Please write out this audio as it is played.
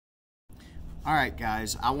All right,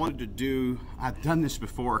 guys, I've done this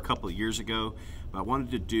before a couple of years ago, but I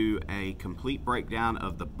wanted to do a complete breakdown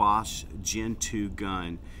of the Bosch Gen 2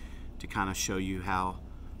 gun to kind of show you how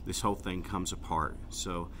this whole thing comes apart.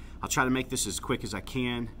 So I'll try to make this as quick as I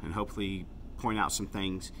can and hopefully point out some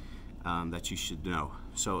things that you should know.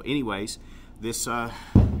 So anyways, this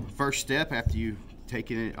first step after you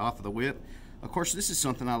taking it off of the whip, of course this is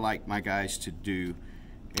something I like my guys to do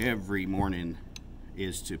every morning,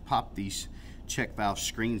 is to pop these check valve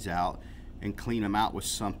screens out and clean them out with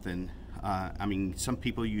something. I mean, some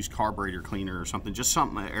people use carburetor cleaner or something, just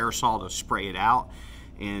something, an aerosol to spray it out.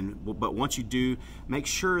 But once you do, make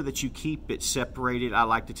sure that you keep it separated. I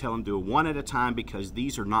like to tell them do it one at a time because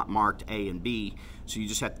these are not marked A and B. So you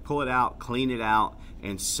just have to pull it out, clean it out,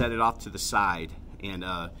 and set it off to the side.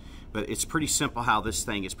 But it's pretty simple how this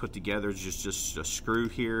thing is put together. It's just a screw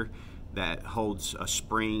here that holds a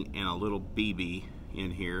spring and a little BB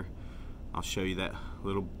in here. I'll show you that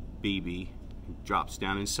little BB. It drops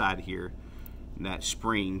down inside here, and that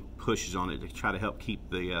spring pushes on it to try to help keep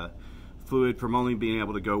the fluid from only being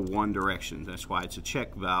able to go one direction. That's why it's a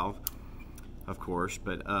check valve, of course,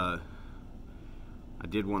 but I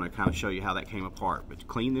did want to kind of show you how that came apart. But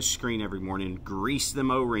clean this screen every morning, grease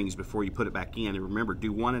them O-rings before you put it back in, and remember,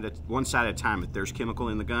 do one side at a time. If there's chemical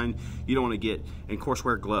in the gun, you don't want to get, and of course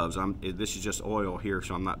wear gloves. This is just oil here,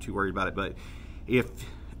 so I'm not too worried about it, but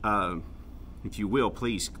if you will,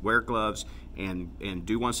 please wear gloves and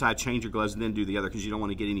do one side, change your gloves, and then do the other, because you don't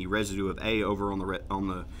want to get any residue of A over on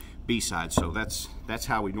the B side. So that's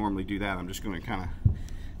how we normally do that. I'm just going to kind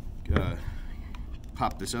of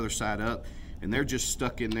pop this other side up, and they're just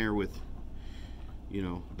stuck in there with, you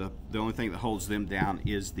know, the only thing that holds them down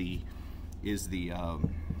is the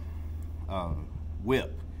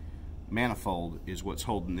whip manifold is what's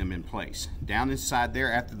holding them in place. Down inside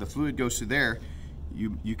there, after the fluid goes through there,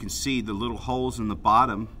 you can see the little holes in the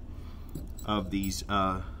bottom of these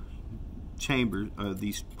chambers,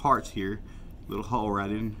 these parts here, little hole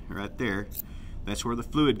right there. That's where the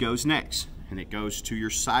fluid goes next, and it goes to your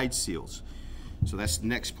side seals. So that's the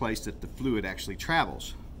next place that the fluid actually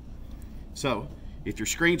travels. So if your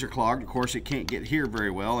screens are clogged, of course it can't get here very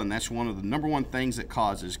well, and that's one of the #1 things that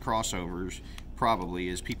causes crossovers, probably,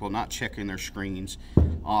 is people not checking their screens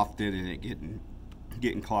often and it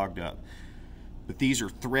getting clogged up. But these are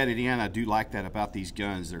threaded in. I do like that about these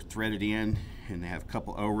guns. They're threaded in, and they have a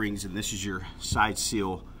couple O-rings, and this is your side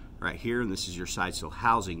seal right here, and this is your side seal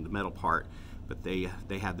housing, the metal part. But they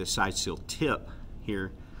have this side seal tip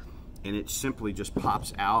here, and it simply just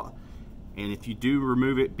pops out. And if you do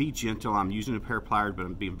remove it, be gentle. I'm using a pair of pliers, but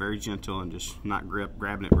I'm being very gentle and just not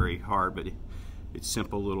grabbing it very hard. But it's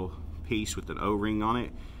simple little piece with an O-ring on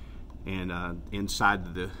it, and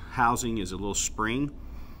inside the housing is a little spring.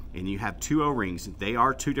 And you have 2 O-rings. They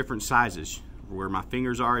are 2 different sizes. Where my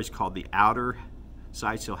fingers are is called the outer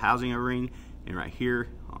side seal housing O-ring, and right here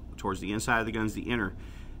towards the inside of the gun is the inner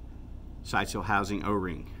side seal housing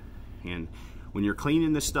O-ring. And when you're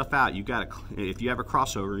cleaning this stuff out, you got to, if you have a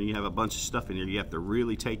crossover and you have a bunch of stuff in here, you have to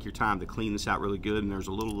really take your time to clean this out really good. And there's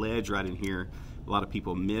a little ledge right in here a lot of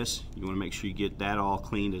people miss. You want to make sure you get that all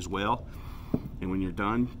cleaned as well. And when you're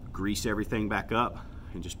done, grease everything back up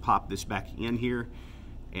and just pop this back in here.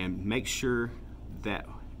 And make sure that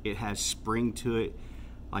it has spring to it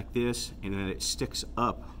like this, and that it sticks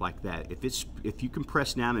up like that. If you can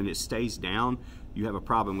press down and it stays down, you have a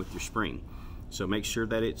problem with your spring. So make sure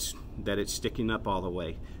that it's sticking up all the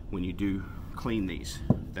way when you do clean these.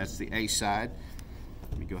 That's the A side.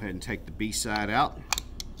 Let me go ahead and take the B side out.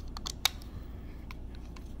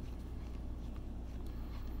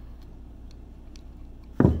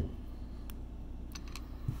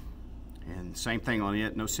 Same thing on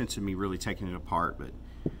it. No sense in me really taking it apart, but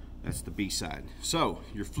that's the B side. So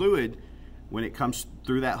your fluid, when it comes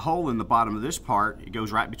through that hole in the bottom of this part, it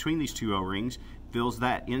goes right between these 2 O-rings, fills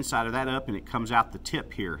that inside of that up, and it comes out the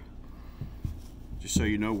tip here. Just so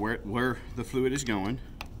you know where the fluid is going.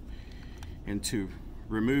 And to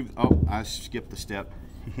remove, oh, I skipped the step.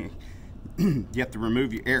 You have to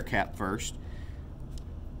remove your air cap first.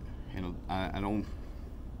 And I don't.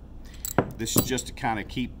 This is just to kind of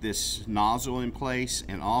keep this nozzle in place,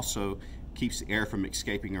 and also keeps the air from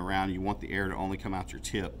escaping around. You want the air to only come out your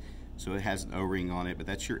tip, so it has an O-ring on it, but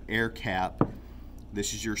that's your air cap.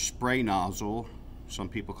 This is your spray nozzle. Some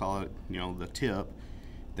people call it, you know, the tip.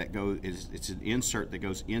 That it's an insert that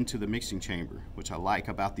goes into the mixing chamber, which I like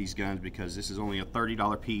about these guns because this is only a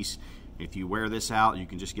 $30 piece. If you wear this out, you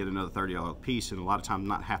can just get another $30 piece, and a lot of times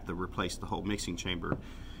not have to replace the whole mixing chamber.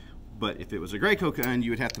 But if it was a Graco gun, you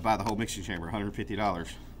would have to buy the whole mixing chamber, $150.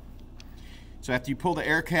 So after you pull the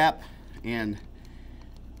air cap and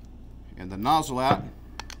and the nozzle out,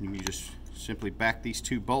 you just simply back these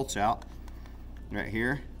two bolts out right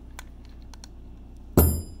here,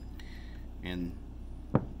 and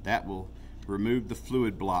that will remove the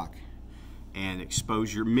fluid block and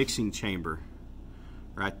expose your mixing chamber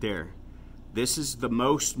right there. This is the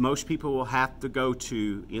most people will have to go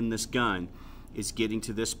to in this gun, is getting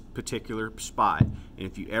to this particular spot. And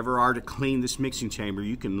if you ever are to clean this mixing chamber,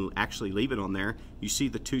 you can actually leave it on there. You see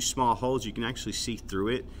the two small holes, you can actually see through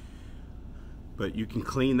it, but you can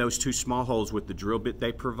clean those two small holes with the drill bit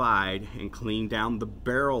they provide and clean down the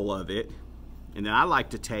barrel of it. And then I like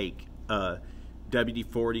to take a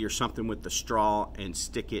WD-40 or something with the straw and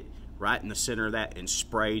stick it right in the center of that and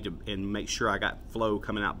spray and make sure I got flow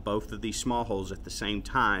coming out both of these small holes at the same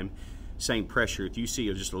time, same pressure. If you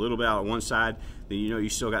see just a little bit out on one side, then you know you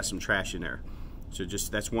still got some trash in there. So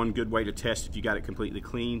just that's one good way to test if you got it completely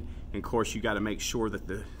clean. And of course you got to make sure that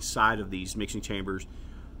the side of these mixing chambers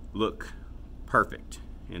look perfect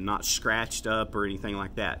and not scratched up or anything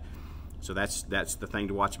like that. So that's the thing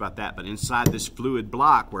to watch about that. But inside this fluid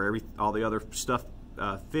block where all the other stuff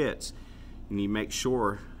fits, you need to make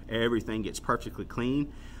sure everything gets perfectly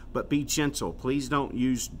clean. But be gentle. Please don't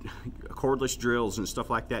use cordless drills and stuff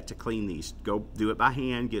like that to clean these. Go do it by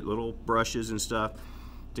hand. Get little brushes and stuff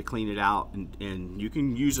to clean it out. And you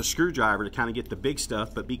can use a screwdriver to kind of get the big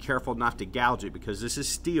stuff, but be careful not to gouge it, because this is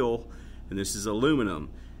steel and this is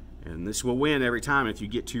aluminum. And this will win every time. If you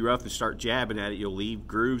get too rough and start jabbing at it, you'll leave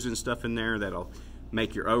grooves and stuff in there that'll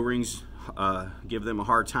make your O-rings, give them a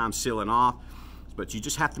hard time sealing off. But you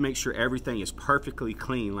just have to make sure everything is perfectly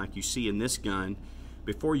clean like you see in this gun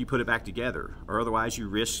before you put it back together, or otherwise you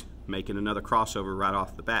risk making another crossover right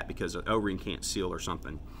off the bat because an O-ring can't seal or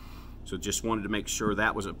something. So just wanted to make sure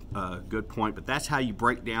that was a good point. But that's how you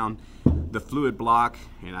break down the fluid block,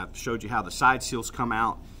 and I've showed you how the side seals come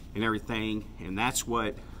out and everything, and that's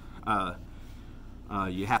what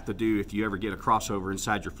you have to do if you ever get a crossover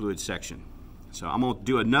inside your fluid section. So I'm going to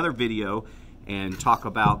do another video and talk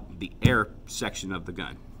about the air section of the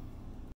gun.